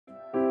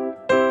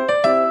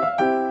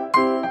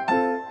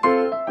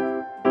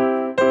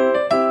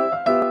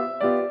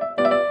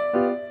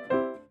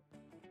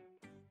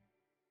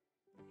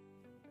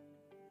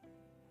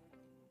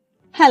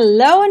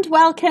Hello and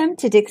welcome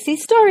to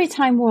Dixie's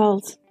Storytime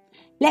World.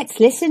 Let's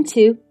listen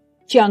to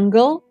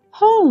Jungle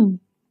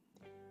Home.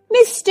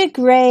 Mr.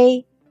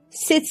 Gray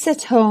sits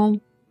at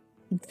home,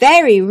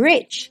 very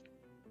rich,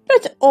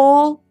 but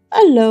all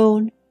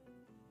alone.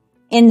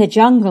 In the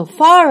jungle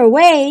far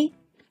away,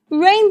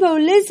 rainbow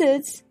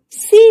lizards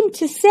seem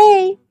to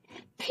say,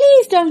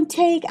 "Please don't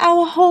take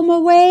our home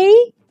away."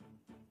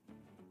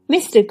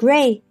 Mr.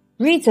 Gray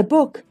reads a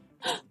book.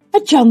 "A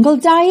jungle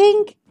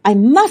dying? I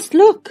must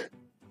look."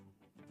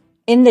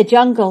 In the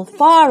jungle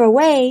far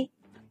away,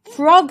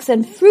 frogs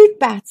and fruit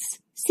bats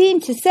seem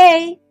to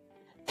say,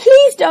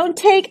 "Please don't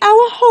take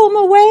our home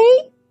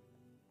away."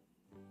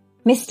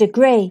 Mr.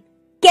 Gray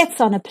gets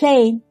on a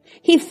plane.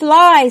 He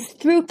flies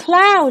through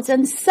clouds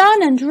and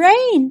sun and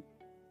rain.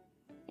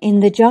 In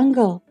the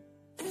jungle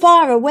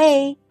far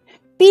away,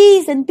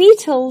 bees and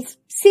beetles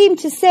seem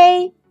to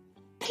say,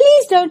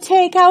 "Please don't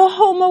take our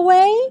home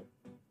away."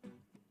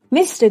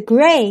 Mr.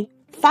 Gray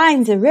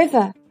finds a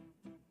river.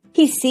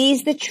 He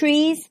sees the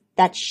trees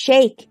that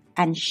shake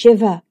and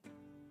shiver.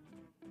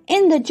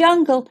 In the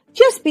jungle,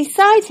 just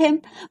beside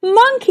him,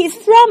 monkeys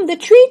from the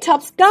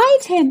treetops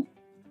guide him.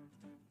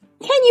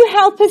 "Can you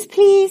help us,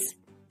 please?"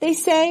 they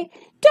say.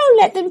 "Don't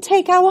let them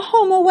take our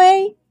home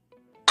away."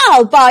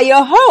 "I'll buy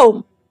your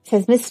home,"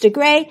 says Mr.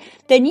 Gray.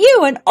 "Then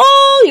you and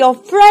all your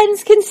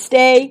friends can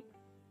stay."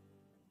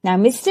 Now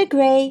Mr.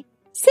 Gray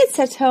sits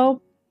at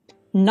home,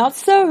 not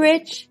so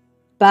rich,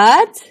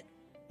 but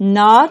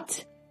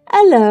not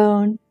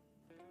alone.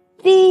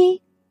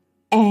 The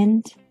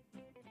end.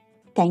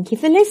 Thank you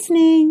for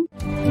listening.